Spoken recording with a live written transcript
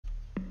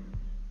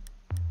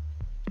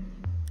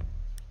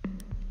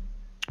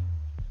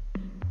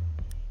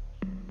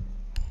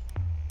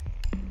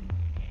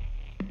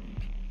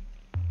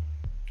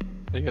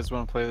You guys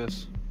want to play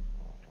this?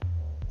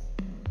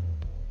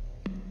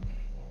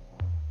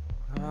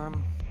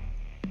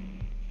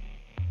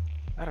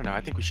 I don't know.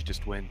 I think we should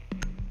just win.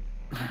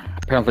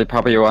 Apparently,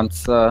 Papi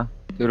wants to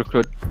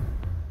recruit.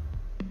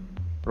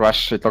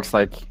 Rush, it looks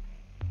like.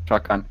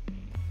 Shotgun.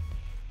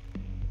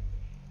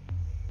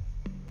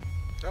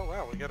 Oh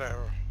wow, we got a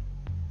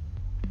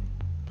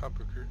pub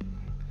recruit.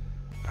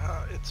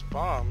 It's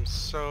bombs,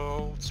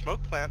 so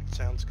smoke plant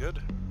sounds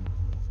good.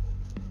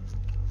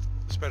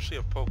 Especially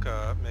if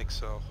Polka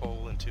makes a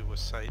hole into a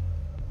site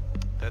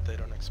that they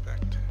don't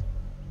expect.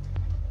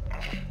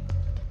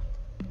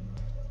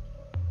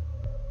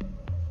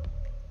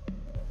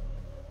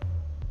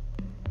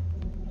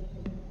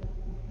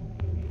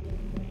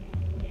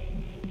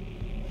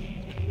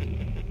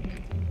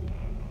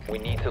 We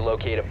need to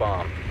locate a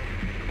bomb.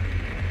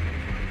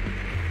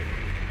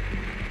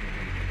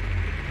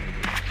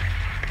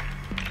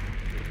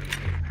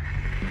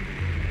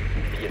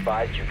 Be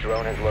advised your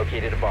drone has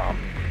located a bomb.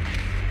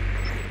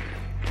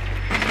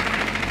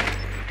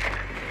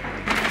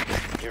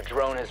 Your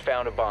drone has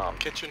found a bomb.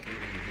 Kitchen.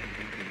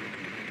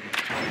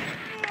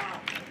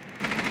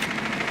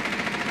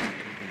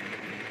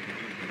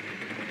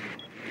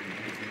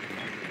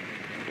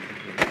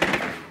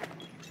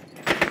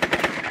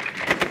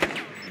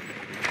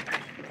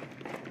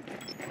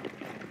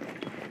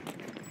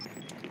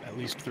 At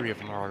least 3 of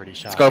them are already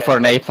shot. Let's go for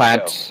an A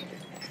plant.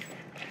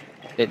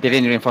 They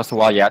didn't reinforce the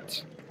wall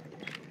yet.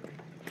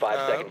 5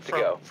 seconds to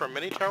go. From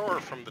mini tower or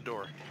from the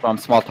door? From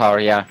small tower,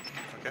 yeah.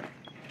 Okay.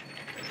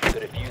 The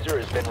diffuser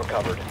has been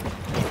recovered.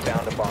 You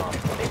found a bomb.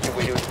 Make your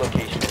way to its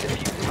location and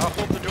defuse it. I'll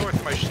hold the door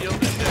with my shield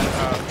and then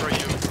throw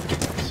you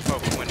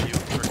smoke when you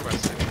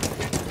request it.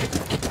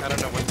 I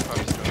don't know what the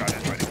pub's doing.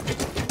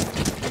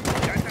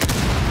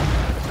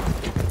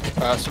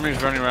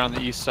 Somebody's running around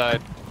the east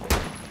side.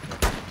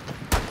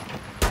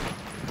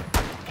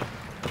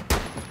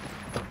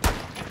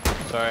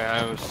 Sorry,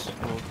 I was a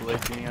little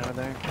delayed getting out of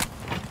there.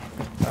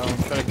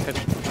 Try to catch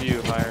up with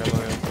you, higher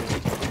loyalty.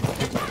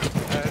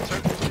 It's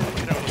okay.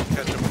 You don't need to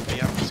catch up with me.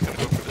 I'm just going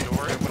to go for the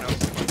door. Everyone else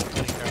is going for the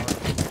mini tower.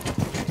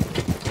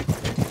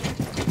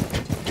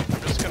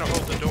 I'm just going to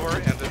hold the door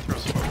and then throw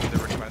smoke with the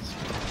request.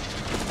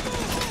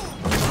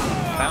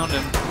 Found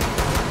him.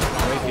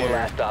 Right Four here.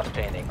 last stop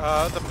standing.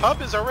 The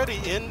pub is already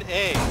in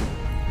A.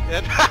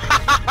 And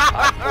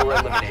Op 4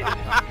 eliminated.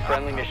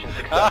 Friendly mission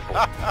successful.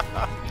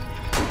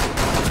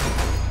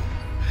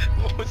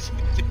 what was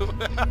he doing?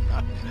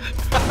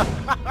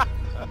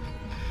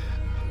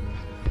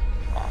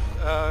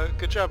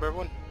 Good job,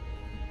 everyone.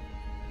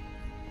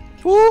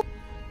 Woo!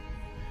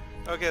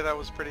 Okay, that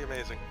was pretty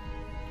amazing.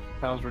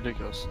 That was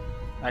ridiculous.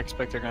 I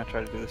expect they're gonna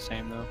try to do the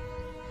same though.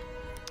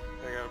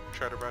 They're gonna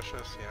try to rush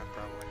us? Yeah,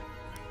 probably.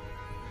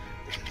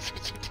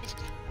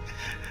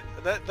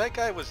 that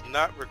guy was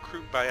not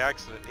recruit by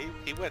accident.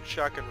 He went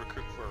shotgun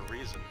recruit for a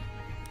reason.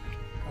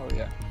 Oh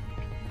yeah.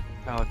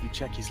 Oh, if you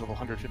check, he's level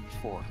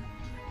 154.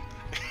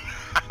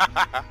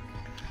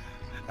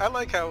 I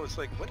like how it's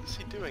like, what is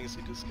he doing? Is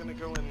he just gonna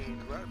go in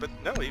garage? But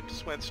no, he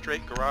just went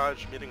straight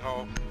garage, meeting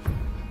hall,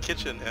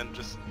 kitchen, and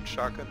just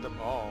shotgunned them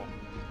all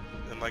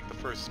in like the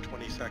first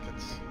 20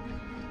 seconds.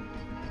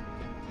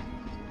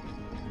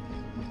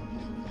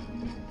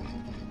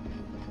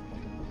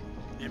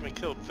 He even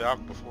killed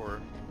Valk before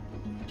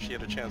she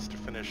had a chance to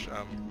finish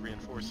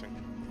reinforcing.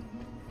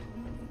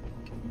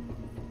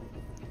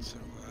 So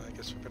I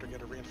guess we better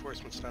get our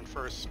reinforcements done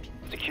first.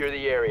 Secure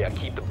the area.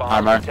 Keep the bomb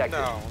Armor. protected.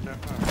 No.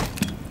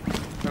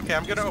 Okay,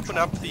 I'm gonna open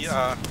up the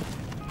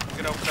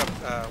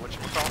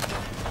whatchamacallit?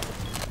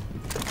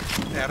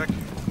 Attic.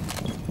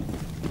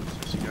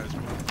 Just so you guys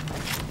know.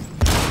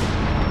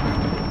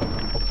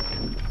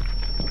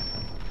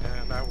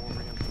 And I will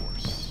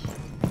reinforce.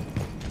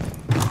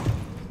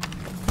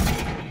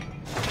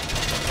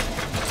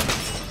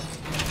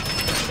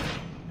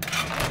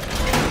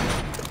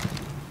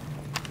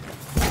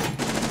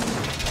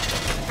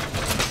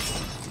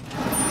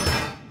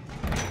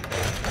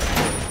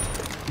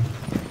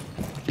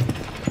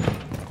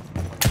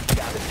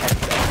 Down to 10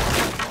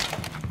 seconds.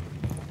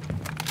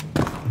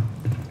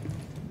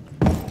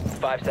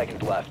 5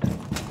 seconds left.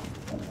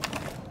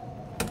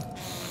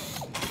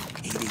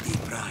 EDD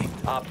prime.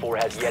 Op 4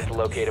 has yet to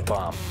locate a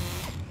bomb.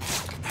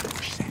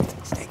 Ambush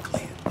set. Stay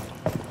clear.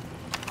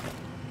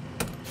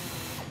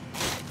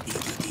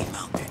 EDD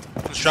mounted.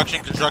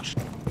 Construction.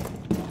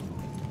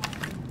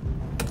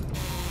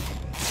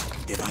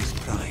 Device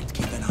primed.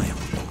 Keep an eye on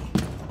you.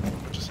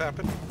 What just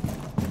happened?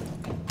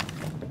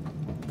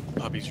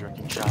 Puppy's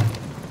drinking shot.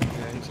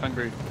 Yeah, he's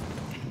hungry.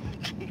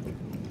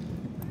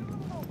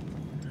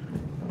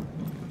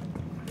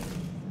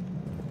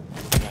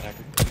 God, I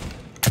could-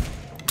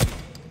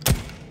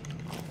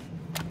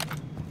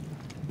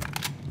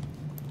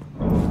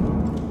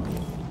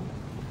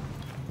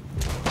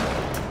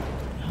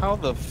 How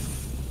the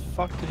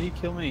fuck did he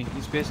kill me?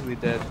 He's basically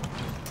dead.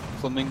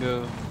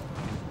 Flamingo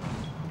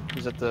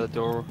is at the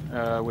door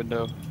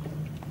window.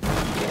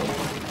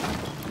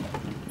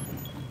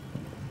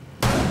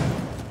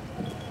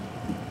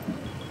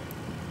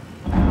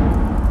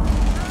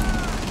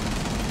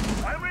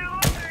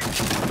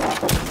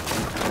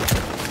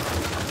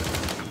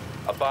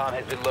 A bomb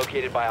has been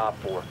located by Op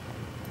 4.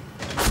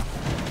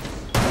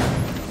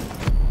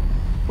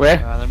 Where?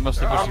 They're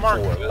mostly Ah, pushing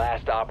Mark. 4,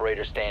 last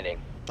operator standing.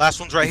 Last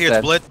one's right He's here. It's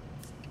dead. Blid.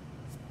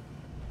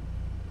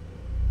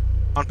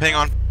 On ping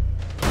on.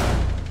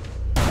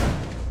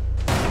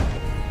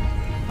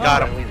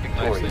 Got him. Friendly's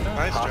victorious. Nicely done.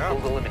 Nice job.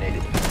 Hostiles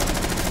eliminated.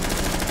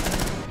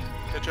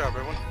 Good job,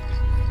 everyone.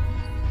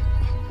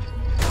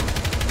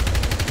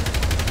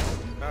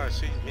 Oh, I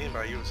see what you mean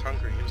by he was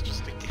hungry. He was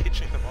just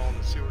engaging them all in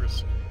the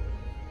sewers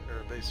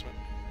or basement.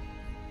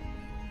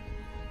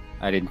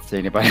 I didn't see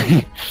anybody.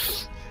 He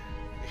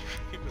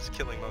was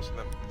killing most of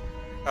them.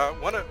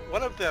 One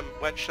of them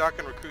went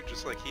shotgun recruit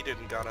just like he did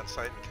and got on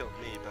site and killed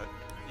me, but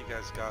you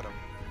guys got him.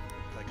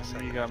 Like a I know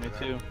second you got me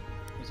after too. that.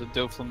 It was a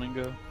doe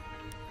flamingo.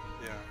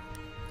 Yeah.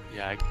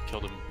 Yeah, I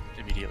killed him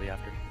immediately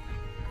after.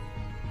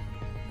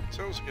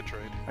 So it was a good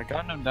trade. I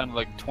got him down to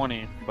like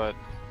 20, but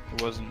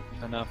it wasn't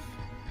enough.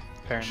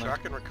 Apparently.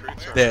 Shotgun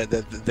recruits are...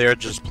 They're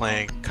just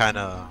playing kind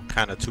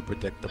of too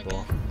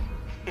predictable.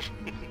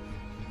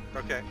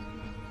 Okay.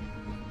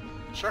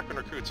 Shotgun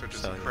recruits are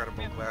just So, yeah.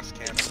 incredible glass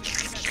cannons.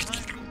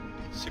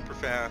 Super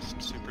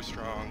fast, super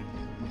strong,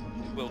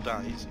 will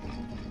die easy.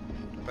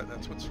 But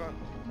that's what's fun.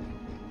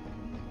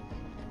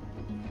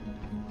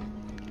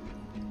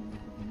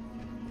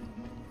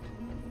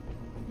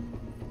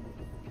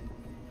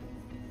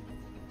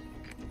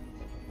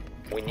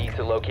 We need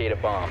to locate a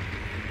bomb.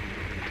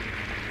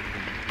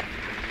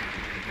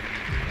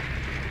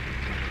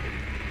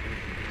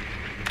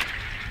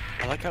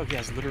 I like how he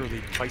has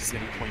literally twice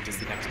any point as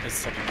the next, as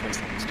second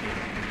place on his team.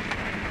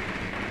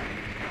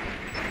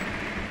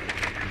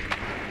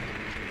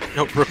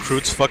 No,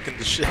 recruits fucking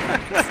the shit.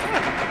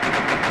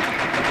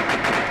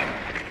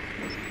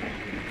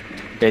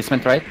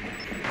 Basement, right?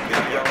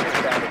 Drone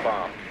has found a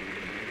bomb.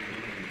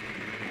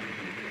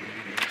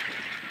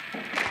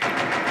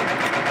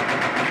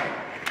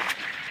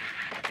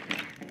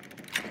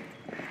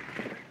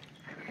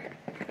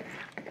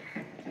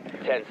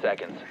 Ten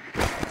seconds.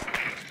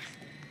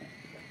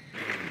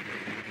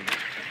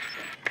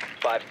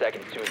 5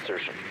 seconds to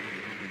insertion.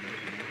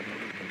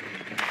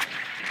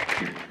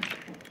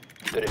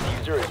 The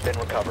diffuser has been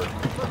recovered.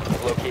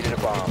 You've located a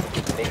bomb.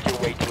 Make your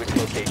way to its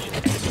location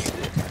and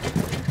defuse it.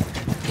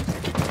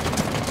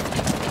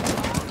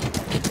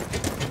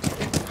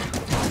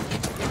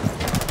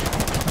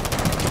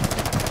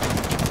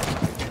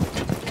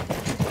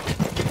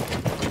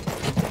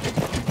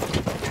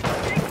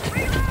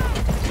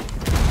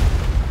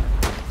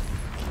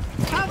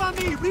 Cover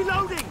me!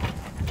 Reloading!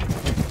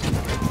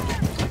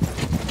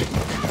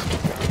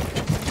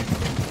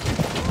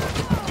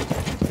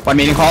 One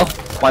meeting hall,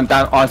 one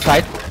down on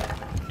site.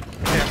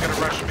 Okay, I'm gonna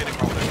rush meeting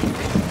hall then.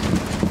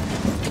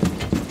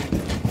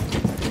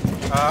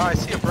 I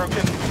see a broken...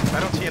 I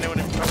don't see anyone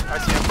in... Oh, I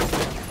see him.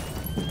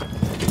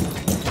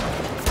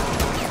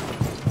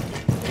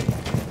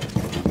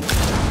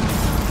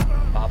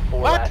 Op 4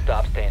 What? last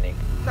stop standing.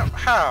 No,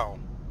 how?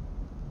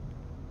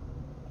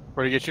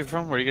 Where'd he get you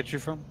from? Where'd he get you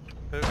from?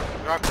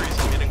 Rock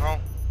Grease meeting hall.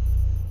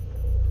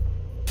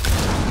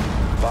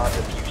 Bomb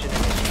diffusion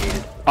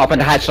initiated. Open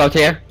the hatch out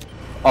here.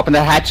 Open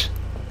the hatch.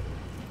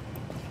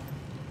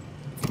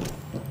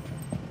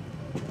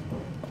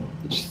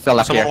 Still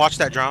up Someone here. watch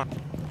that drone.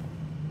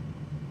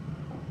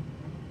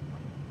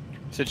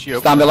 Said she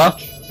opened. Down below.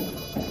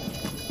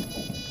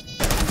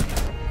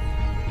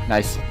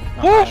 Nice.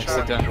 Oh, Shot.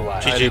 sit down.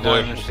 Neutralized. I GG, did not boy.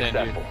 understand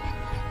you. Successful.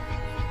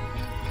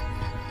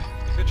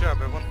 Good job,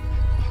 everyone.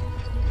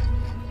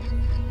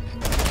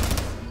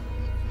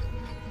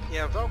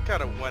 Yeah, Volk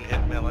got a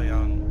one-hit melee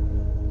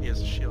on. He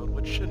has a shield,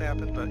 which should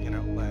happen, but, you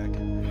know, lag.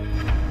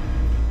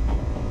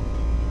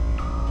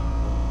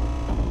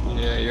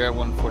 Yeah, you're at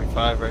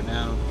 145 right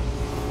now.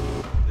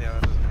 Yeah,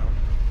 that doesn't help.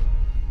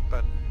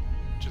 But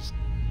just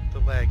the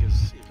lag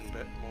is even a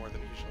bit more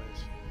than it usually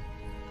is.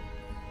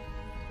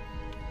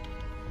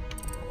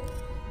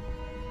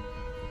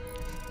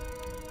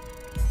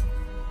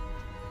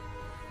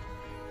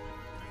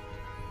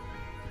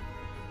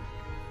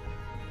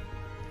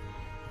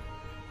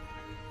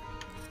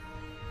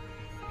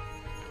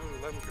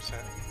 Ooh, 11%.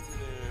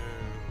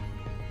 No.